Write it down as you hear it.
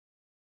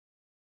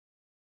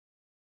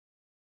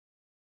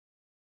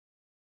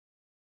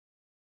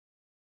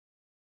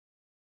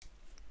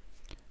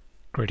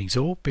Greetings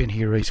all, Ben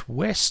here, East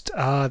West.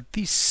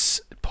 This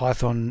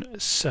Python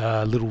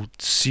little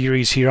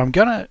series here, I'm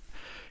going to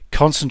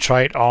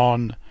concentrate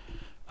on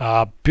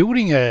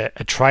building a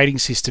trading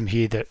system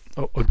here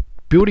or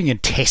building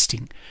and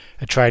testing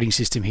a trading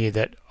system here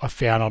that I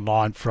found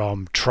online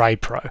from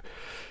TradePro.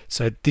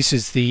 So this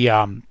is the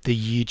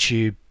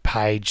YouTube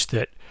page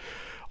that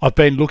I've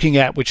been looking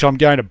at, which I'm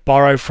going to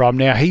borrow from.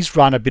 Now he's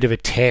run a bit of a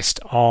test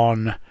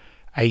on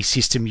a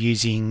system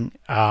using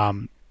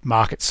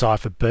Market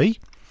Cipher B.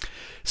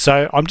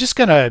 So I'm just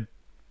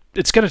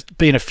it's going to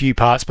be in a few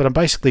parts, but I'm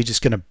basically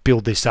just going to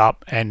build this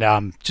up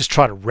and just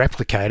try to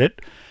replicate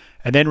it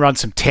and then run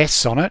some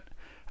tests on it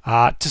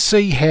to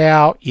see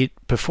how it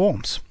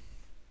performs.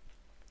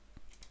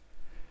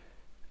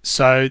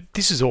 So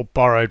this is all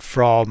borrowed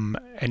from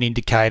an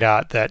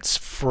indicator that's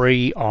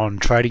free on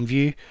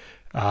TradingView,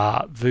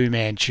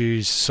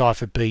 VuManChu's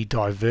Cipher B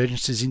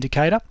divergences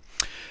indicator.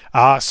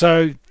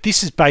 So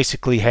this is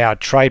basically how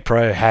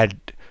TradePro had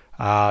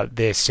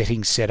their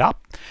settings set up.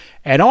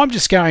 And I'm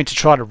just going to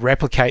try to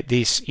replicate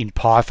this in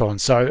Python.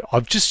 So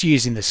I'm just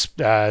using the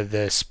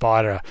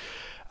Spider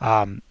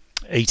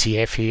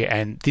ETF here,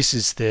 and this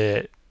is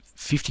the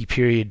 50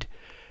 period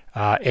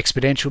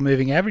exponential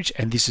moving average,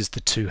 and this is the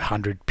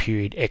 200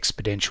 period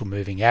exponential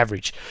moving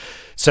average.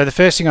 So the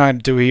first thing I'm going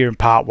to do here in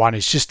part one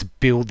is just to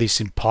build this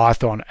in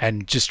Python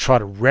and just try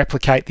to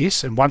replicate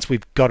this. And once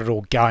we've got it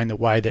all going the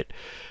way that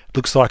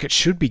looks like it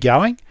should be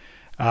going,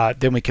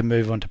 then we can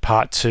move on to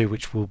part two,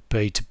 which will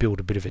be to build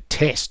a bit of a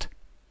test.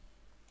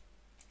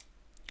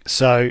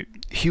 So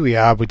here we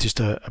are with just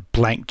a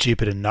blank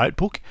Jupyter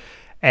notebook,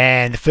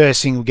 and the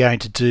first thing we're going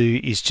to do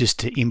is just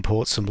to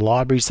import some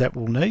libraries that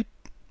we'll need.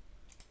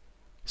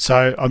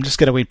 So I'm just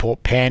going to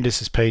import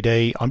pandas as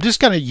PD. I'm just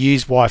going to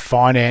use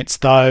YFinance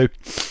though.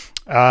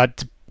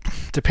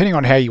 Depending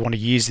on how you want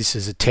to use this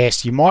as a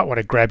test, you might want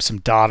to grab some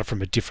data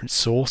from a different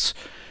source,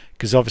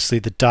 because obviously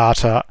the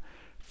data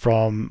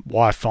from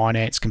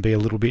YFinance can be a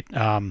little bit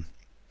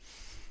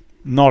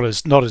not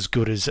as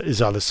good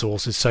as other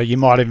sources. So you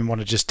might even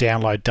want to just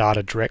download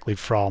data directly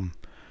from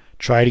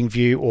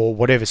TradingView or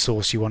whatever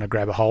source you want to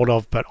grab a hold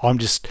of. But I'm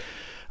just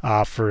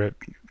for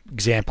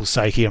example's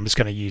sake here, I'm just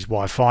going to use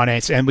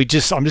YFinance, and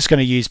I'm just going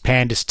to use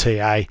pandas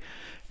TA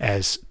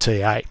as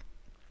TA.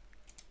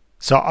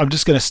 So I'm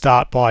just going to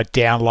start by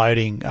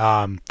downloading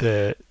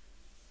the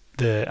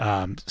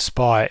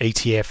SPY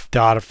ETF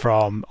data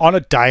from on a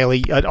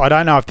daily. I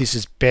don't know if this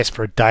is best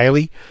for a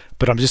daily,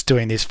 but I'm just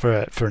doing this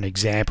for an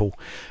example.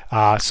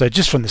 So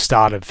just from the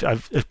start of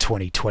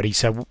 2020,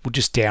 so we'll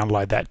just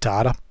download that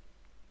data.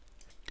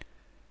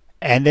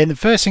 And then the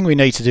first thing we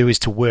need to do is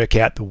to work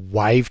out the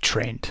wave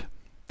trend.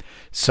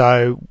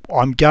 So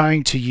I'm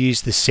going to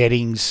use the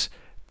settings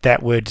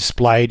that were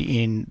displayed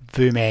in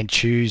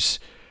VuManChu's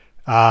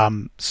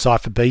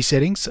Cipher B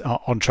settings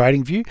on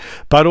TradingView,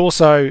 but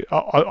also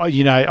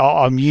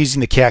I'm using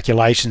the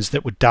calculations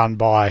that were done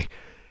by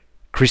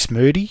Chris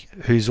Moody,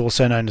 who's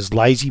also known as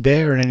Lazy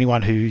Bear, and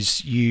anyone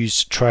who's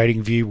used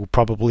TradingView will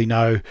probably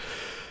know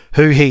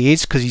who he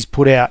is, because he's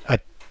put out a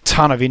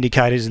ton of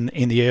indicators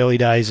in the early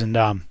days, and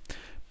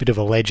bit of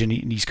a legend,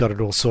 and he's got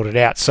it all sorted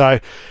out. So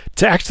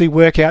to actually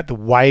work out the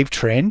wave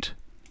trend,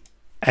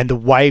 and the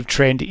wave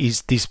trend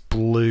is this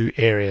blue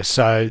area,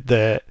 so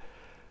the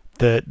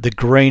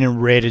green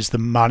and red is the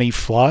money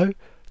flow,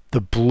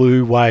 the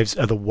blue waves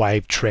are the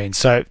wave trends.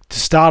 So to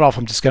start off,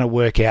 I'm just going to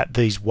work out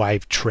these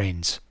wave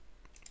trends.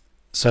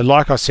 So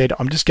like I said,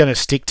 I'm just going to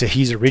stick to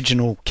his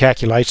original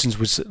calculations,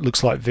 which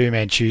looks like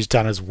VuManChu's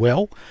done as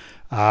well.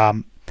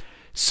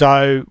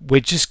 So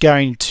we're just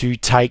going to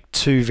take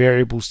two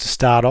variables to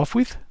start off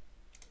with.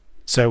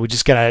 So we're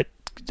just going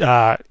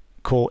to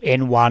call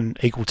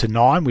N1 equal to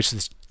 9, which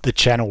is the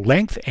channel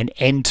length, and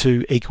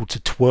N2 equal to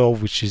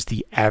 12, which is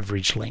the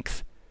average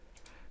length.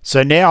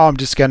 So now I'm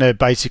just going to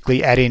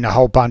basically add in a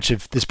whole bunch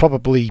of, there's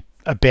probably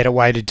a better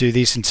way to do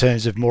this in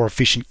terms of more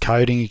efficient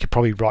coding. You could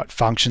probably write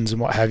functions and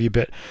what have you,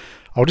 but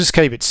I'll just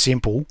keep it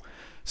simple.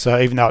 So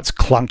even though it's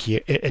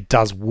clunky, it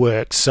does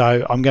work.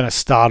 So I'm going to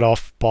start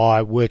off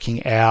by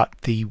working out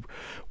the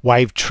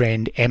wave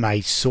trend MA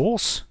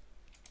source,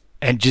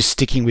 and just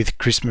sticking with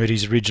Chris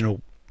Moody's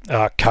original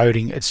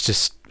coding. It's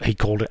just, he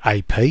called it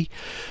AP.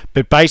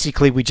 But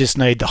basically we just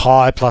need the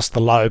high plus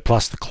the low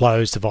plus the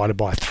close divided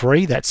by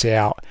 3. That's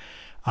our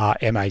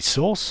MA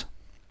source.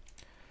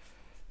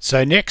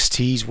 So next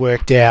he's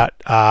worked out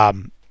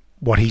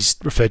what he's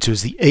referred to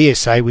as the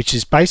ESA, which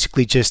is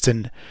basically just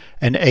an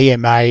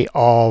EMA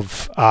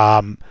of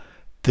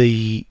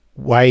the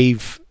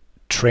wave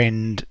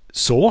trend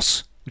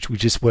source, which we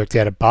just worked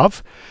out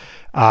above,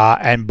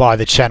 and by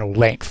the channel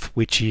length,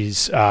 which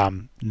is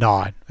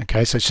 9.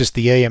 Okay, so it's just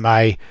the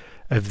EMA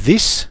of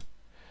this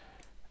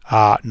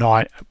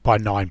 9 by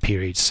 9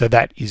 periods. So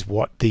that is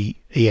what the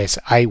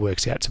ESA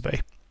works out to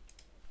be.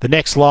 The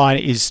next line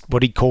is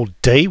what he called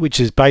D, which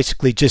is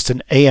basically just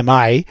an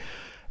EMA.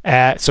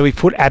 So we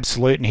put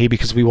absolute in here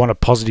because we want a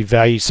positive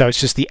value. So it's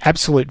just the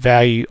absolute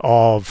value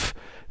of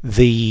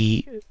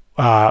the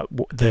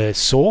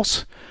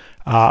source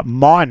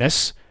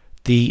minus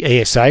the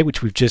ESA,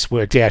 which we've just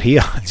worked out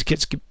here. It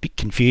gets a bit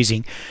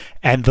confusing,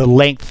 and the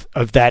length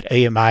of that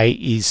EMA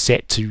is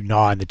set to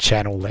 9, the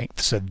channel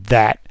length. So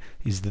that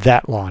is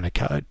that line of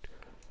code.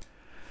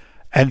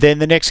 And then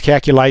the next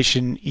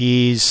calculation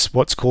is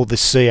what's called the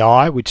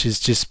CI, which is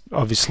just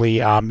obviously,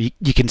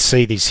 you can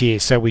see this here.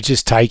 So we're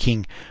just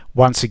taking,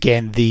 once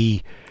again,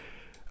 the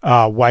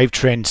wave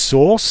trend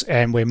source,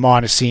 and we're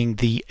minusing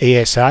the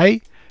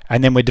ESA,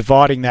 and then we're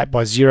dividing that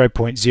by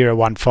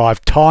 0.015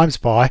 times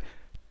by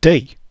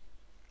D.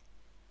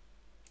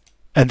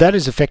 And that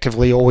is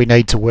effectively all we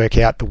need to work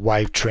out the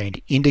wave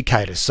trend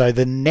indicator. So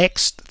the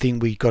next thing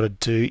we've got to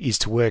do is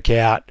to work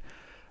out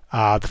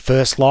the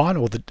first line,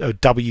 or the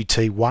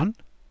WT1,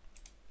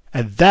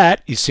 and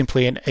that is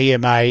simply an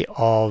EMA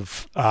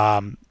of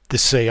the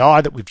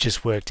CI that we've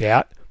just worked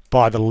out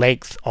by the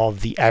length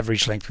of the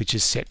average length, which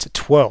is set to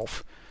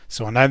 12.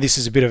 So I know this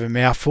is a bit of a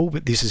mouthful,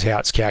 but this is how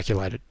it's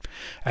calculated.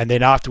 And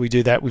then after we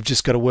do that, we've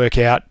just got to work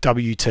out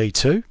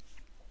WT2,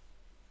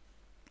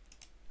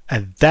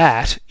 and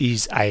that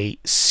is a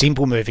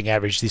simple moving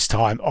average this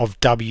time of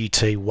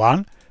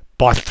WT1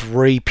 by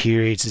 3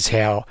 periods. Is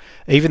how,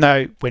 even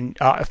though when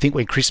I think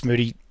when Chris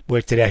Moody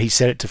worked it out, he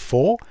set it to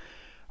 4.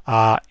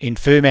 In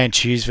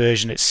VuManChu's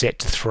version, it's set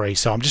to 3.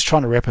 So I'm just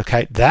trying to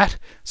replicate that.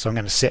 So I'm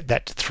going to set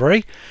that to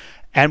 3.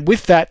 And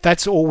with that,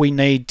 that's all we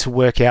need to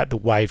work out the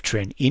wave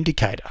trend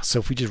indicator. So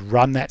if we just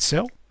run that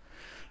cell,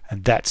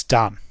 and that's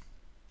done.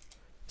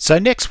 So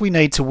next we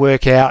need to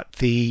work out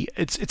the,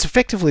 it's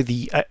effectively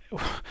the,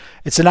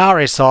 it's an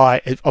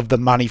RSI of the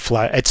money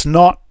flow. It's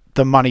not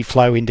the money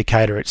flow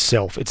indicator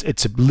itself.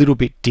 It's a little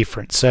bit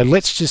different. So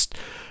let's just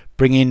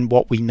bring in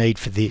what we need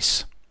for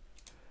this.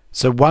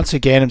 So once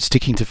again, I'm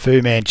sticking to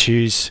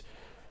VuManChu's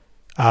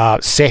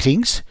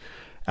settings.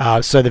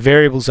 So the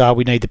variables are,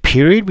 we need the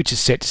period, which is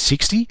set to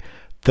 60,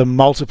 the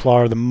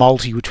multiplier of the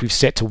multi, which we've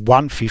set to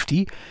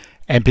 150,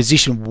 and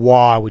position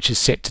Y, which is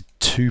set to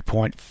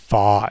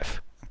 2.5.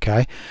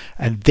 Okay,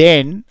 and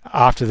then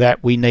after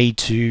that we need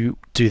to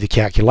do the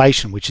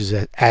calculation, which is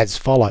as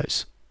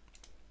follows.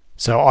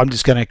 So I'm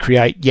just going to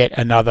create yet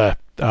another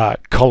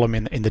column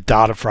in the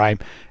data frame,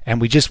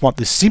 and we just want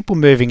the simple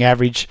moving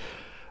average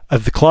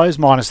of the close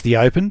minus the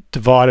open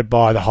divided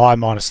by the high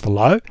minus the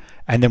low,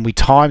 and then we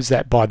times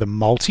that by the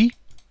multi.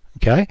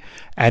 Okay,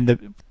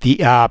 and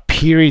the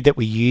period that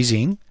we're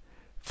using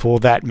for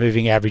that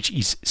moving average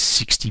is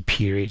 60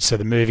 periods. So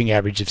the moving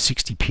average of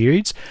 60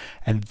 periods,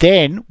 and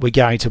then we're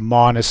going to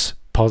minus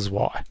pos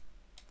y,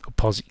 or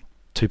posi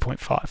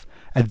 2.5,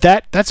 and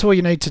that's all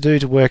you need to do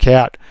to work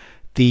out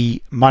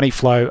the money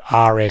flow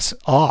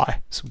RSI.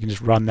 So we can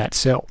just run that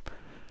cell.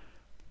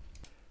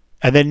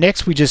 And then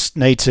next we just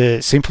need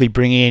to simply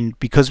bring in,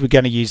 because we're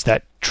going to use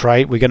that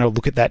trade, we're going to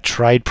look at that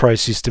trade pro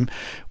system,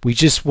 we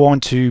just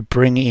want to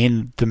bring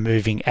in the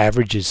moving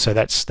averages. So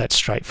that's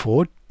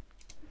straightforward.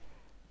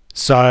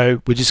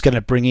 So we're just going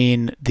to bring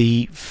in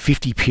the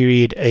 50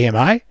 period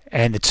EMA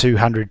and the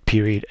 200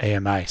 period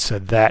EMA. So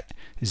that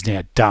is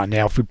now done.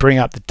 Now if we bring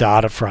up the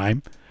data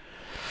frame,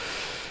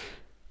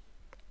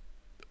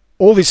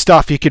 all this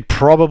stuff you could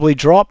probably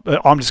drop.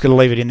 I'm just going to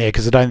leave it in there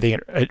because I don't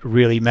think it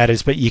really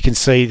matters, but you can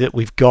see that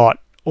we've got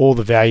all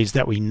the values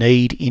that we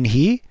need in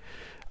here.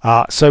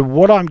 So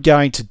what I'm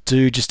going to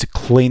do just to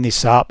clean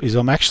this up is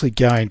I'm actually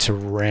going to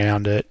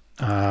round it,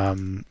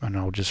 and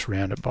I'll just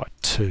round it by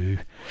 2.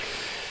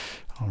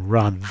 I'll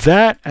run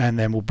that, and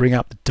then we'll bring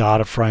up the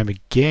data frame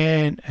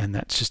again, and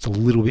that's just a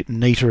little bit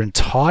neater and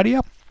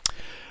tidier.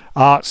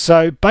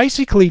 So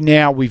basically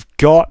now we've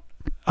got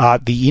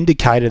the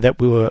indicator that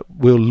we were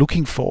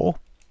looking for,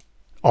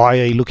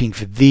 i.e. looking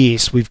for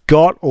this. We've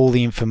got all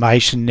the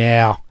information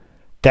now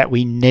that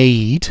we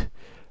need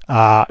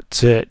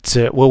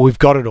well, we've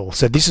got it all.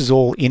 So this is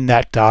all in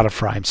that data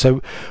frame.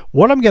 So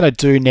what I'm going to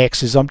do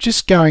next is I'm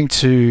just going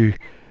to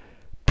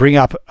bring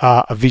up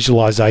a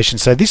visualization.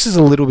 So this is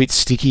a little bit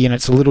sticky and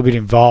it's a little bit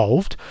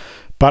involved,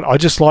 but I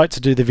just like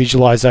to do the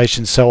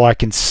visualization so I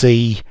can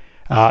see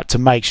to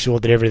make sure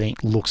that everything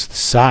looks the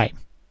same.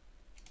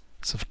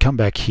 So if I come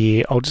back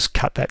here, I'll just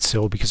cut that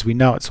cell because we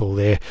know it's all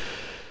there.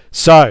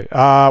 So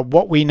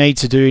what we need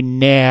to do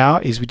now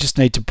is we just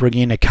need to bring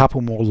in a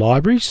couple more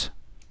libraries.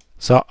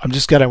 So I'm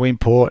just going to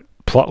import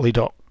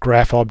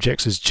plotly.graph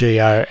objects as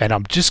geo, and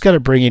I'm just going to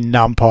bring in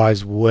NumPy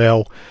as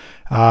well.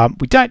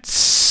 We don't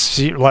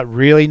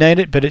really need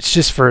it, but it's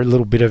just for a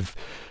little bit of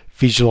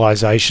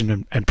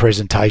visualization and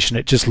presentation.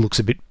 It just looks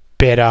a bit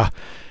better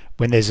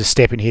when there's a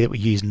step in here that we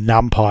use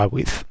NumPy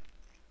with.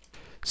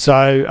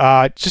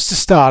 So just to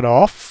start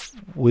off,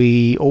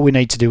 all we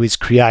need to do is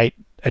create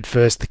at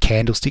first the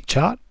candlestick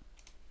chart.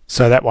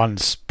 So that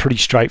one's pretty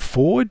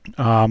straightforward.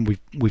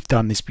 We've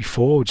done this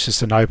before. It's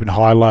just an open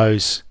high low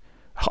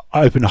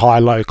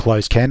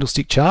close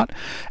candlestick chart,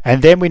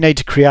 and then we need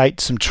to create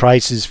some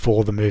traces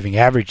for the moving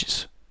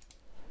averages.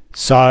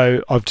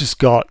 So I've just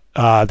got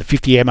the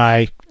 50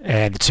 MA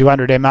and the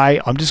 200 MA.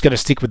 I'm just going to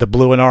stick with the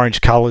blue and orange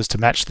colors to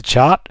match the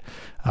chart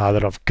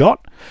that I've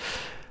got.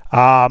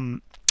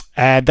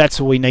 And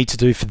that's all we need to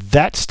do for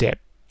that step.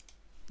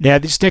 Now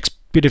this next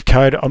bit of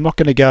code, I'm not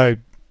going to go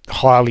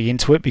highly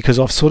into it because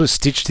I've sort of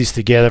stitched this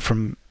together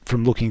from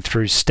looking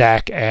through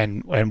Stack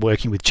and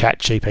working with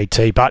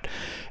ChatGPT. But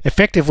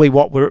effectively,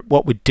 what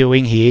we're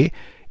doing here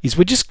is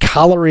we're just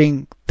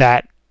colouring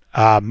that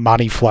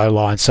money flow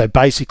line. So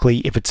basically,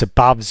 if it's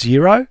above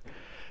 0,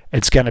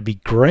 it's going to be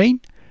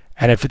green,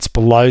 and if it's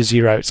below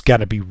 0, it's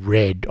going to be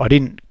red. I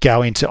didn't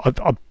go into.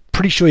 I'm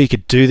pretty sure you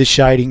could do the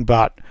shading,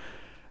 but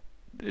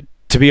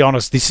to be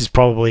honest, this is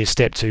probably a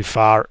step too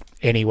far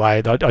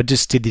anyway. I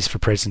just did this for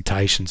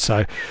presentation.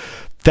 So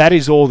that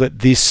is all that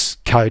this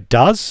code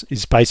does,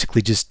 is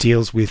basically just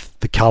deals with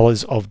the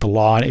colors of the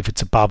line if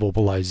it's above or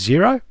below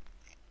 0.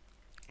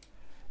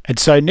 And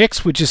so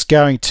next we're just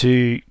going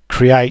to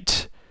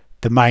create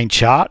the main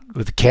chart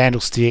with the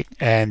candlestick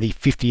and the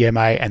 50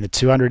 MA and the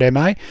 200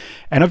 MA.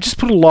 And I've just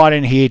put a line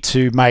in here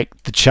to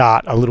make the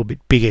chart a little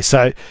bit bigger.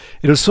 So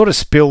it'll sort of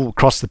spill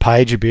across the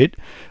page a bit,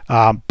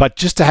 but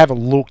just to have a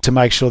look to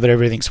make sure that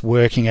everything's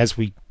working as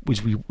we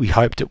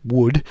hoped it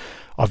would,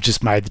 I've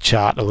just made the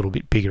chart a little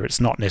bit bigger.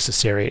 It's not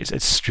necessary,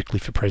 it's strictly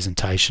for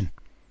presentation.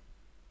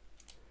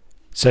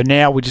 So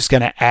now we're just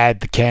going to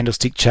add the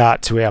candlestick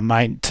chart to our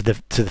main, to the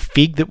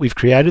fig that we've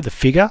created, the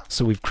figure.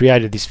 So we've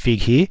created this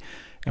fig here,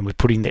 and we're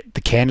putting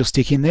the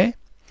candlestick in there.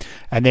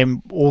 And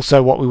then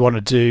also what we want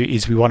to do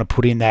is we want to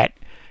put in that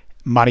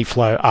money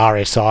flow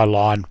RSI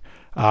line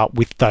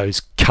with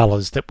those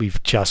colors that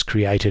we've just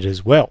created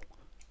as well.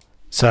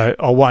 So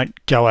I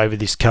won't go over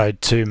this code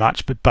too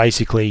much, but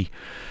basically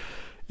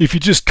if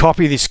you just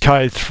copy this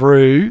code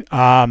through,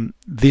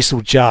 this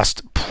will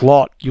just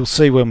plot. You'll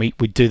see when we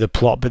do the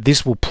plot, but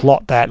this will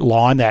plot that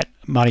line, that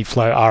money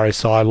flow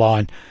RSI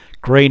line,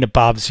 green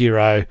above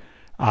 0,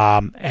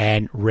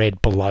 and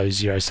red below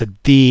 0. So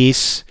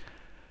this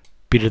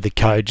bit of the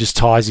code just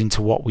ties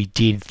into what we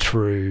did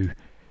through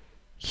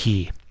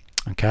here.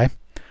 Okay,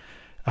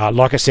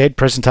 like I said,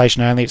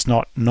 presentation only. It's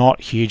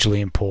not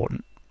hugely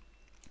important.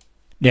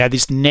 Now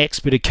this next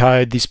bit of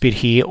code, this bit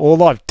here, all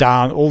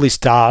this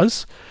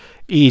does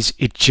is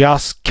it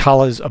just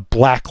colors a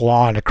black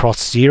line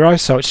across 0.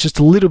 So it's just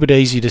a little bit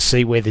easier to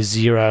see where the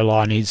 0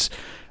 line is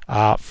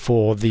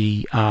for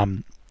the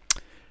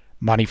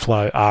money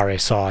flow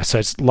RSI. So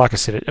it's, like I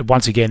said,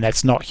 once again,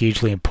 that's not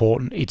hugely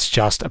important. It's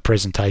just a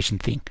presentation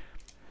thing.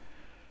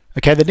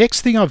 Okay, the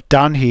next thing I've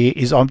done here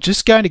is I'm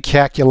just going to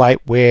calculate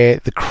where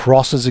the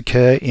crosses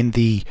occur in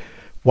the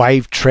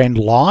wave trend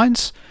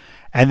lines,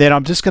 and then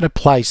I'm just going to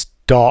place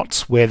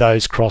dots where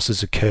those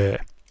crosses occur.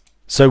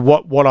 So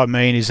what I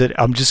mean is that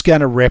I'm just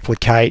going to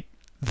replicate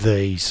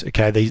these.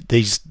 Okay,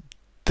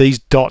 these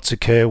dots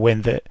occur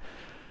when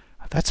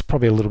that's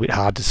probably a little bit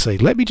hard to see.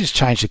 Let me just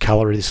change the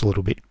color of this a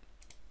little bit.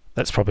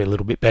 That's probably a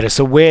little bit better.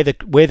 So where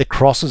the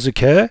crosses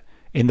occur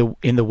in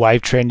the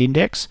wave trend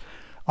index,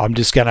 I'm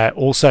just going to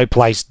also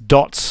place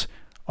dots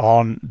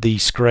on the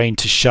screen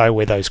to show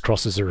where those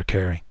crosses are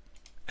occurring.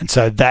 And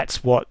so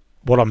that's what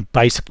I'm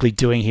basically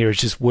doing here, is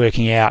just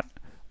working out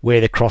where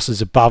the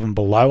crosses above and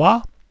below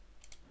are.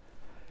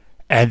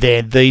 And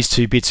then these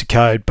two bits of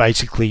code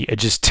basically are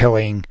just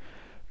telling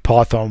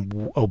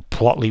Python or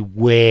Plotly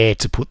where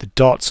to put the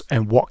dots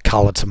and what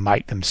color to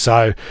make them.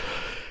 So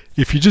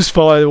if you just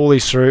follow all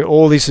this through,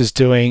 all this is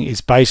doing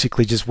is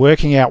basically just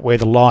working out where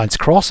the lines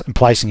cross and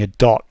placing a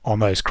dot on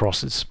those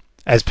crosses,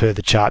 as per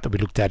the chart that we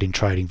looked at in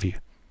TradingView.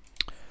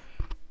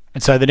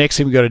 And so the next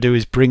thing we've got to do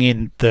is bring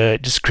in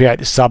just create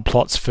the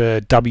subplots for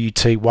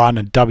WT1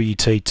 and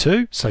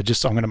WT2. So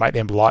I'm going to make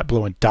them light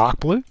blue and dark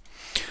blue,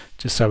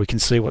 just so we can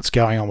see what's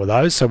going on with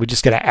those. So we're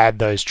just going to add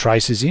those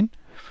traces in.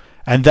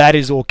 And that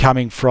is all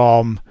coming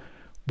from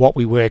what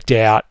we worked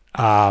out.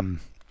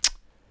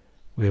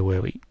 Where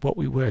were we? What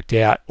we worked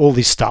out, all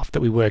this stuff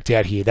that we worked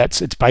out here.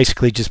 It's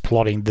basically just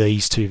plotting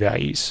these two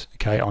values,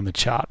 okay, on the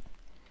chart.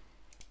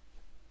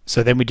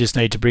 So then we just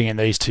need to bring in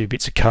these two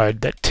bits of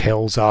code that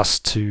tells us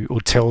to,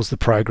 or tells the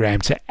program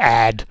to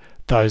add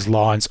those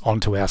lines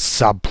onto our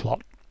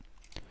subplot.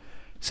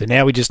 So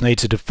now we just need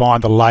to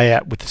define the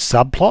layout with the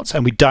subplots,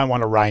 and we don't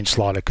want a range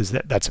slider because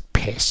that's a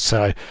pest.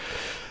 So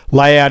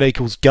layout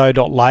equals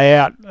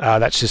go.layout.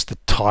 That's just the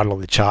title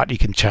of the chart. You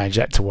can change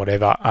that to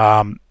whatever.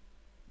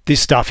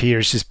 This stuff here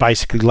is just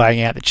basically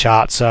laying out the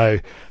chart so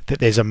that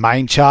there's a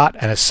main chart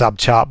and a sub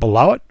chart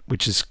below it,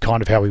 which is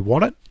kind of how we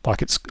want it,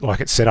 like it's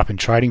set up in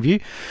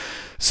TradingView.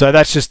 So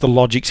that's just the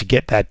logic to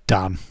get that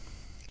done.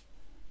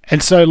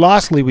 And so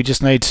lastly, we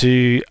just need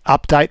to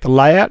update the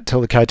layout, tell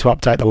the code to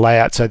update the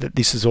layout so that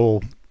this is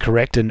all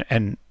correct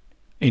and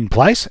in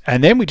place.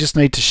 And then we just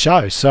need to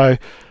show. So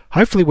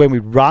hopefully when we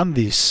run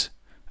this,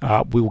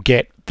 we'll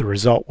get the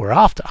result we're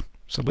after.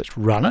 So let's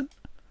run it.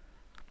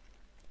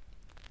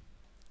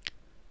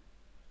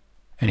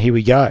 And here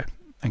we go.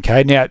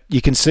 Okay, now you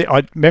can see,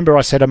 remember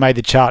I said I made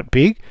the chart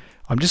big.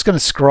 I'm just going to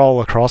scroll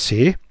across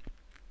here.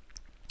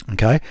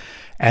 Okay,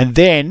 and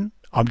then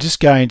I'm just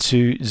going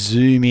to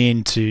zoom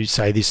in to,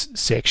 say, this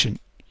section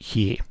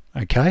here.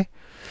 Okay,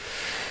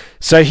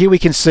 so here we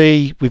can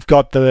see we've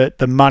got the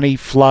money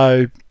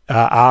flow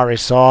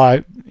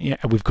RSI.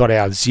 We've got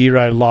our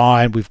 0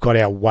 line. We've got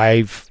our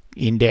wave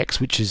index,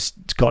 which is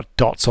it's got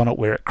dots on it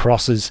where it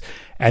crosses,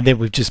 and then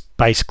we've just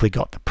basically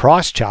got the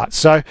price chart.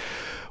 So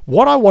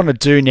what I want to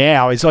do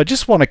now is I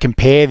just want to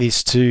compare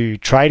this to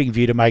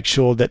TradingView to make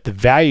sure that the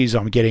values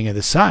I'm getting are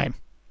the same,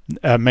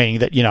 meaning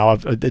that, you know,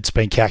 it's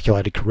been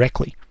calculated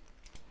correctly.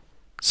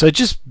 So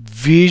just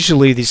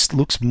visually this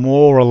looks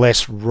more or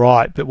less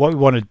right, but what we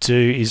want to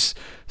do is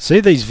see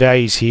these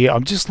values here.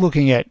 I'm just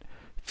looking at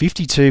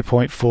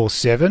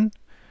 52.47.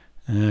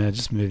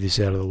 Just move this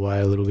out of the way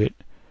a little bit.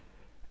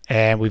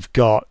 And we've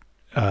got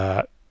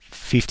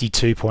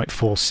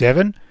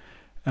 52.47.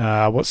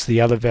 What's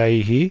the other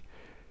value here?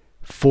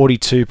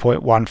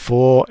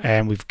 42.14,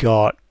 and we've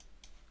got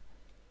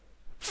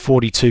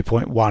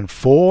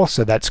 42.14,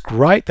 so that's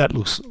great. That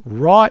looks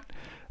right.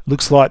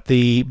 Looks like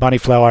the money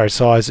flow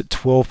RSI is at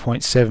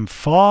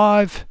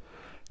 12.75.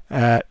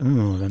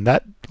 And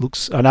that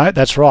looks, oh no,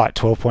 that's right,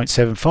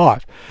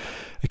 12.75.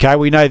 Okay,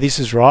 we know this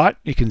is right.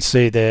 You can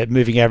see the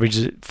moving average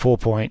is at 4.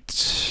 You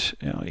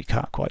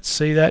can't quite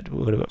see that.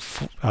 We've got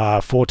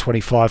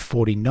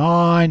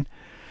 425.49.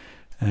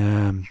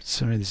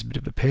 Sorry, there's a bit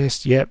of a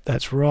pest. Yep,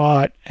 that's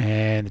right.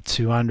 And the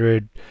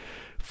 200,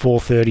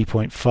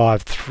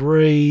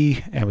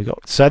 430.53, and we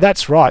got, so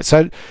that's right.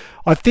 So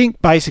I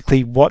think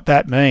basically what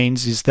that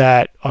means is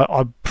that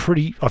I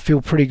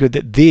feel pretty good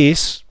that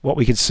this, what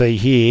we can see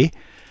here,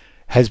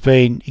 has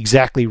been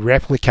exactly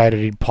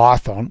replicated in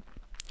Python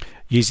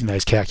using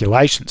those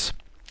calculations.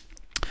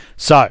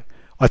 So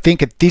I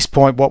think at this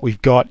point what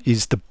we've got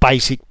is the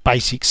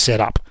basic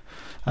setup.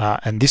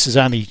 And this is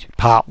only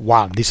part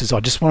one. I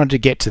just wanted to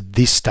get to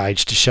this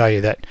stage to show you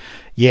that,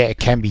 yeah, it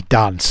can be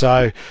done.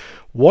 So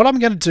what I'm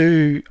going to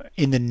do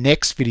in the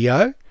next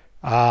video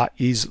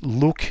is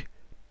look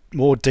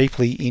more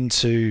deeply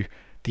into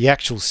the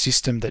actual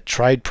system that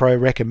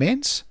TradePro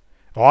recommends.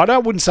 I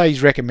wouldn't say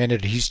he's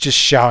recommended it, he's just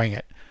showing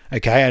it.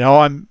 Okay, and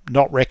I'm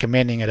not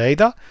recommending it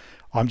either.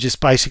 I'm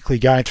just basically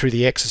going through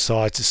the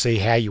exercise to see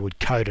how you would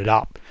code it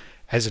up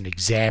as an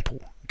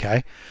example.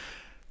 Okay.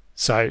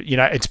 So, you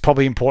know, it's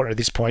probably important at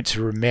this point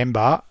to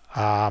remember,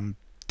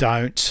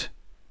 don't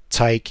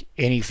take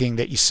anything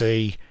that you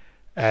see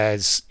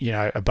as, you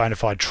know, a bona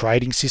fide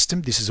trading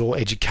system. This is all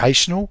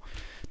educational.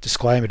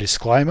 Disclaimer,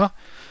 disclaimer.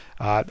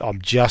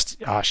 I'm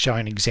just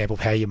showing an example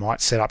of how you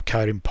might set up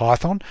code in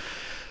Python.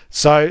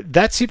 So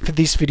that's it for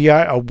this video.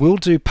 I will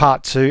do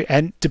part 2,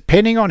 and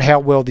depending on how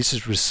well this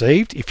is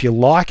received, if you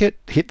like it,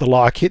 hit the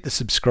like, hit the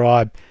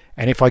subscribe,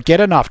 and if I get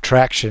enough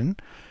traction,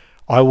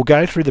 I will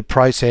go through the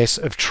process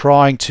of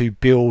trying to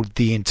build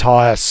the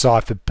entire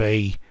Cipher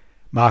B,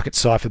 Market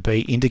Cipher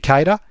B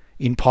indicator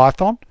in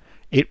Python.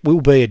 It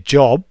will be a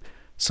job,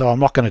 so I'm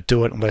not going to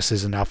do it unless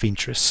there's enough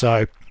interest.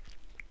 So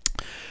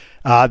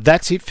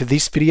that's it for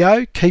this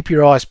video. Keep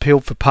your eyes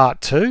peeled for part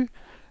 2,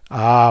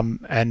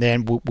 and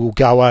then we'll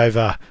go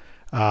over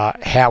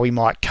how we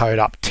might code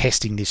up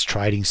testing this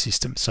trading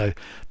system. So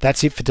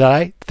that's it for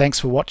today. Thanks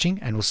for watching,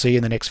 and we'll see you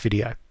in the next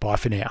video. Bye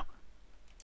for now.